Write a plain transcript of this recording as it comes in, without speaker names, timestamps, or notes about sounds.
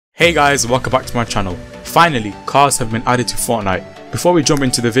Hey guys, welcome back to my channel. Finally, cars have been added to Fortnite. Before we jump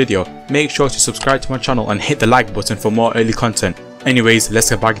into the video, make sure to subscribe to my channel and hit the like button for more early content. Anyways,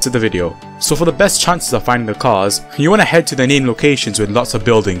 let's get back into the video. So for the best chances of finding the cars, you want to head to the named locations with lots of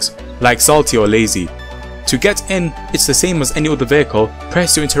buildings, like Salty or Lazy. To get in, it's the same as any other vehicle.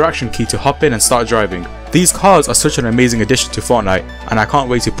 Press your interaction key to hop in and start driving. These cars are such an amazing addition to Fortnite, and I can't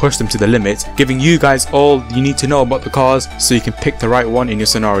wait to push them to the limit, giving you guys all you need to know about the cars so you can pick the right one in your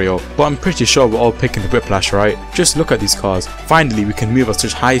scenario. But I'm pretty sure we're all picking the Whiplash, right? Just look at these cars. Finally, we can move at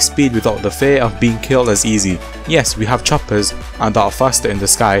such high speed without the fear of being killed as easy. Yes, we have choppers and that are faster in the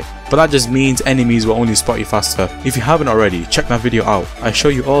sky, but that just means enemies will only spot you faster. If you haven't already, check that video out. I show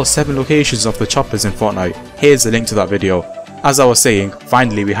you all 7 locations of the choppers in Fortnite. Here's the link to that video. As I was saying,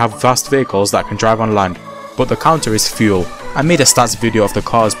 finally we have fast vehicles that can drive on land, but the counter is fuel. I made a stats video of the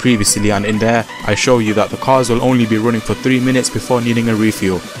cars previously, and in there I show you that the cars will only be running for 3 minutes before needing a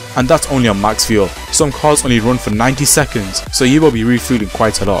refuel, and that's only on max fuel. Some cars only run for 90 seconds, so you will be refueling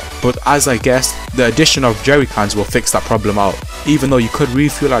quite a lot. But as I guessed, the addition of jerry cans will fix that problem out, even though you could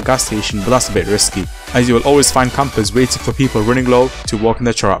refuel at a gas station, but that's a bit risky, as you will always find campers waiting for people running low to walk in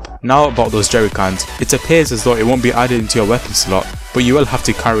the trap. Now about those jerry cans, it appears as though it won't be added into your weapon slot, but you will have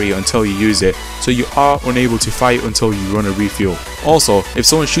to carry it until you use it, so you are unable to fight until you run a refuel. Also, if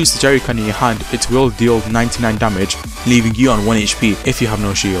someone shoots the jerry can in your hand, it will deal 99 damage, leaving you on 1 HP if you have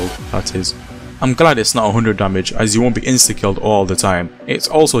no shield, that is. I'm glad it's not 100 damage, as you won't be insta-killed all the time. It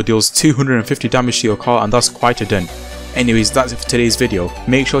also deals 250 damage to your car, and that's quite a dent. Anyways, that's it for today's video.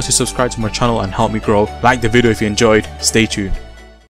 Make sure to subscribe to my channel and help me grow. Like the video if you enjoyed. Stay tuned.